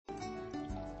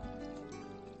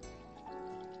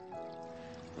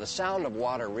The sound of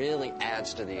water really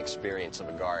adds to the experience of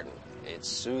a garden. It's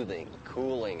soothing,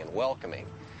 cooling, and welcoming.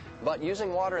 But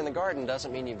using water in the garden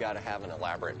doesn't mean you've got to have an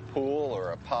elaborate pool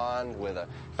or a pond with a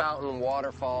fountain,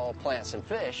 waterfall, plants, and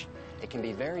fish. It can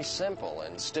be very simple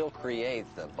and still create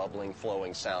the bubbling,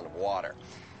 flowing sound of water.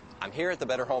 I'm here at the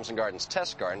Better Homes and Gardens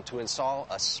test garden to install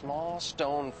a small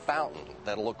stone fountain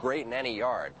that'll look great in any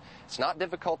yard. It's not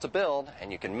difficult to build,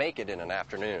 and you can make it in an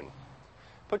afternoon.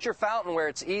 Put your fountain where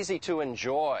it's easy to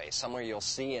enjoy, somewhere you'll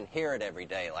see and hear it every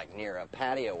day, like near a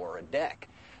patio or a deck.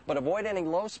 But avoid any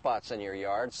low spots in your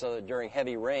yard so that during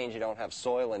heavy rains you don't have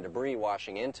soil and debris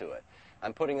washing into it.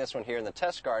 I'm putting this one here in the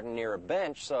test garden near a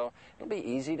bench so it'll be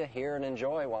easy to hear and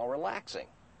enjoy while relaxing.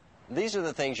 These are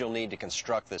the things you'll need to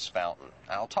construct this fountain.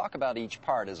 I'll talk about each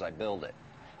part as I build it.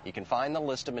 You can find the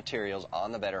list of materials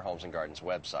on the Better Homes and Gardens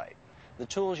website. The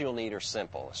tools you'll need are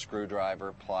simple: a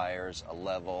screwdriver, pliers, a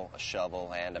level, a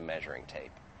shovel, and a measuring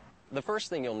tape. The first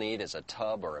thing you'll need is a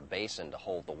tub or a basin to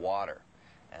hold the water.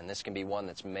 And this can be one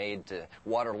that's made to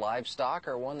water livestock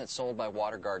or one that's sold by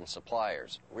water garden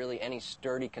suppliers. Really, any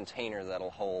sturdy container that'll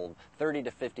hold 30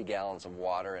 to 50 gallons of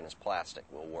water and is plastic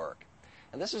will work.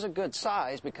 And this is a good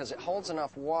size because it holds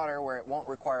enough water where it won't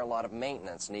require a lot of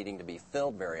maintenance needing to be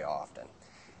filled very often.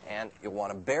 And you'll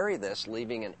want to bury this,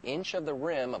 leaving an inch of the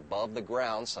rim above the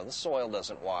ground so the soil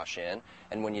doesn't wash in.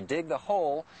 And when you dig the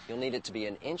hole, you'll need it to be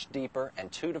an inch deeper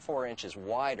and 2 to 4 inches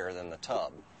wider than the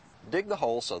tub. Dig the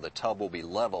hole so the tub will be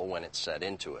level when it's set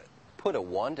into it. Put a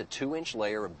 1 to 2 inch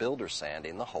layer of builder sand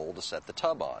in the hole to set the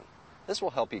tub on. This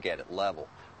will help you get it level.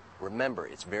 Remember,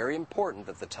 it's very important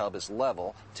that the tub is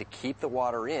level to keep the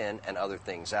water in and other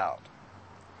things out.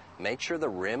 Make sure the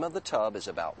rim of the tub is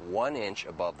about 1 inch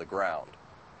above the ground.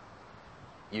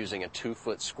 Using a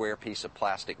 2-foot square piece of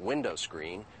plastic window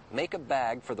screen, make a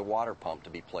bag for the water pump to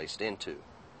be placed into.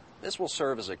 This will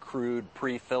serve as a crude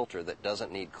pre-filter that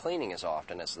doesn't need cleaning as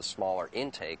often as the smaller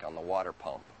intake on the water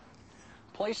pump.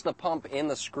 Place the pump in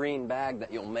the screen bag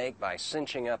that you'll make by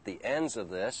cinching up the ends of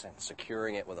this and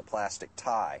securing it with a plastic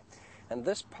tie. And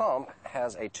this pump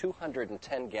has a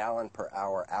 210 gallon per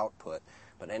hour output,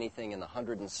 but anything in the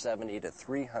 170 to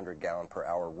 300 gallon per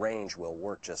hour range will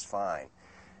work just fine.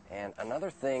 And another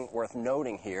thing worth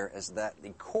noting here is that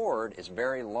the cord is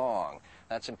very long.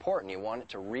 That's important. You want it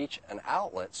to reach an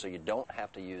outlet so you don't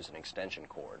have to use an extension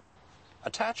cord.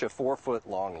 Attach a 4-foot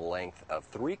long length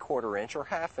of 3/4 inch or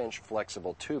 1/2 inch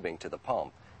flexible tubing to the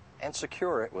pump and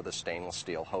secure it with a stainless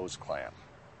steel hose clamp.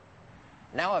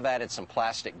 Now I've added some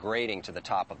plastic grating to the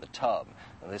top of the tub.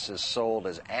 This is sold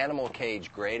as animal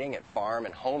cage grating at farm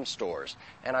and home stores.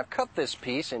 And I've cut this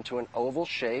piece into an oval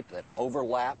shape that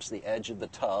overlaps the edge of the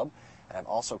tub. And I've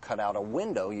also cut out a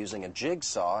window using a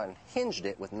jigsaw and hinged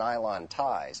it with nylon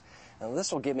ties. Now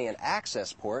this will give me an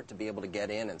access port to be able to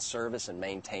get in and service and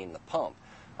maintain the pump.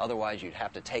 Otherwise you'd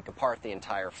have to take apart the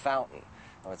entire fountain.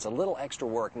 Now, it's a little extra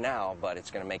work now, but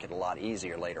it's going to make it a lot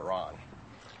easier later on.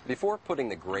 Before putting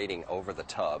the grating over the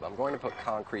tub, I'm going to put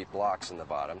concrete blocks in the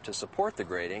bottom to support the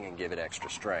grating and give it extra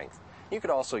strength. You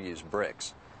could also use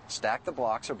bricks. Stack the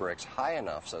blocks of bricks high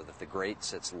enough so that the grate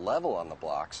sits level on the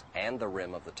blocks and the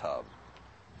rim of the tub.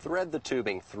 Thread the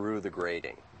tubing through the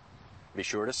grating. Be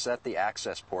sure to set the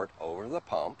access port over the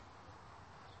pump.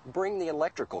 Bring the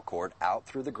electrical cord out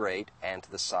through the grate and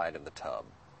to the side of the tub.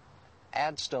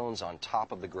 Add stones on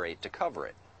top of the grate to cover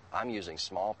it. I'm using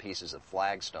small pieces of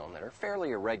flagstone that are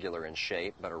fairly irregular in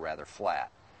shape but are rather flat.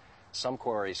 Some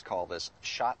quarries call this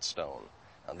shot stone.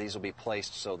 Now, these will be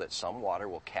placed so that some water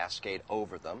will cascade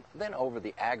over them, then over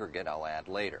the aggregate I'll add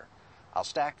later. I'll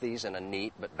stack these in a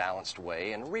neat but balanced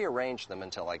way and rearrange them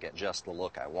until I get just the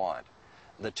look I want.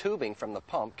 The tubing from the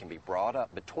pump can be brought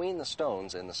up between the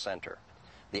stones in the center.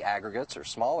 The aggregates or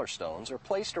smaller stones are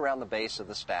placed around the base of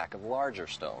the stack of larger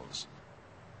stones.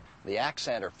 The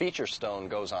accent or feature stone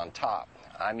goes on top.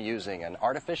 I'm using an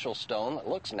artificial stone that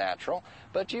looks natural,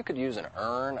 but you could use an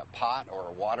urn, a pot, or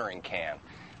a watering can.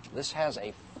 This has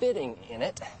a fitting in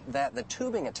it that the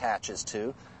tubing attaches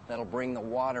to that'll bring the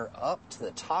water up to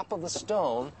the top of the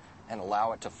stone and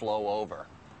allow it to flow over.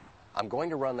 I'm going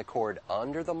to run the cord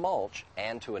under the mulch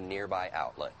and to a nearby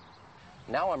outlet.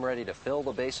 Now I'm ready to fill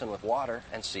the basin with water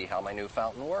and see how my new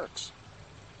fountain works.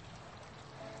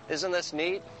 Isn't this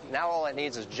neat? Now all it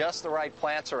needs is just the right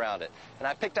plants around it. And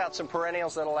I picked out some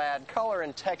perennials that'll add color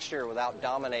and texture without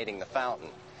dominating the fountain.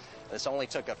 This only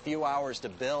took a few hours to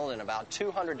build and about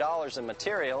 $200 in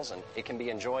materials, and it can be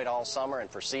enjoyed all summer and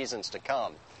for seasons to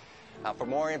come. Now, for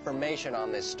more information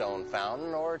on this stone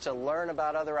fountain or to learn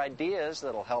about other ideas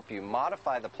that'll help you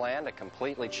modify the plan to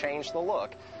completely change the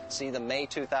look, see the May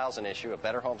 2000 issue of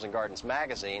Better Homes and Gardens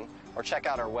magazine or check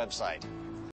out our website.